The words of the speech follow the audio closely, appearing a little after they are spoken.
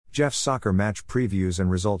Jeff's Soccer Match Previews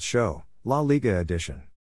and Results Show, La Liga Edition.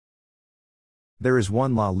 There is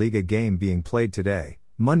one La Liga game being played today,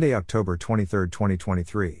 Monday, October 23,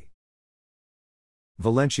 2023.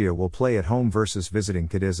 Valencia will play at home versus visiting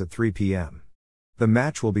Cadiz at 3 p.m. The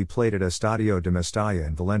match will be played at Estadio de Mestalla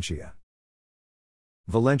in Valencia.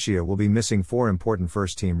 Valencia will be missing four important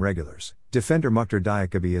first-team regulars. Defender Mukhtar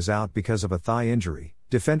Diakabi is out because of a thigh injury,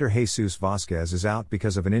 defender Jesus Vasquez is out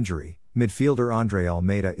because of an injury, midfielder Andre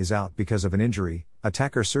Almeida is out because of an injury,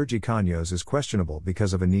 attacker Sergi Caños is questionable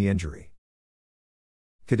because of a knee injury.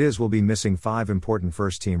 Cadiz will be missing five important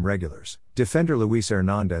first-team regulars. Defender Luis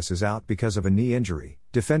Hernandez is out because of a knee injury,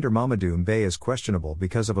 defender Mamadou Mbaye is questionable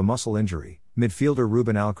because of a muscle injury, midfielder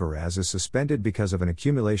Ruben Alcaraz is suspended because of an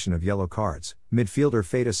accumulation of yellow cards, midfielder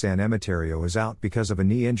Feta San Emeterio is out because of a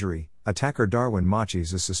knee injury, attacker Darwin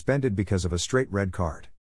Machis is suspended because of a straight red card.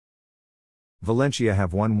 Valencia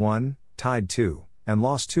have won 1, tied 2, and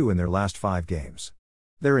lost 2 in their last 5 games.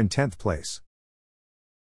 They're in 10th place.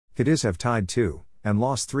 Cadiz have tied 2, and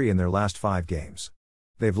lost 3 in their last 5 games.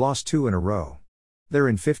 They've lost 2 in a row. They're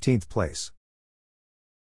in 15th place.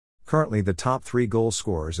 Currently the top 3 goal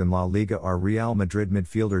scorers in La Liga are Real Madrid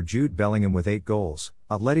midfielder Jude Bellingham with 8 goals,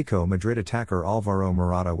 Atletico Madrid attacker Alvaro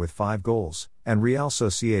Morata with 5 goals, and Real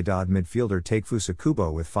Sociedad midfielder Takefusa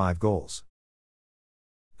Kubo with 5 goals.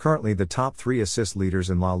 Currently the top 3 assist leaders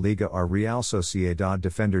in La Liga are Real Sociedad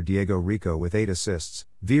defender Diego Rico with 8 assists,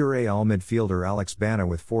 Villarreal midfielder Alex Bana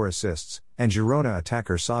with 4 assists, and Girona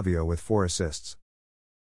attacker Savio with 4 assists.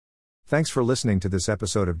 Thanks for listening to this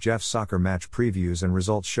episode of Jeff's Soccer Match Previews and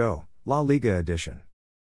Results Show, La Liga Edition.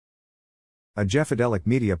 A Jeffadelic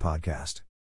Media Podcast.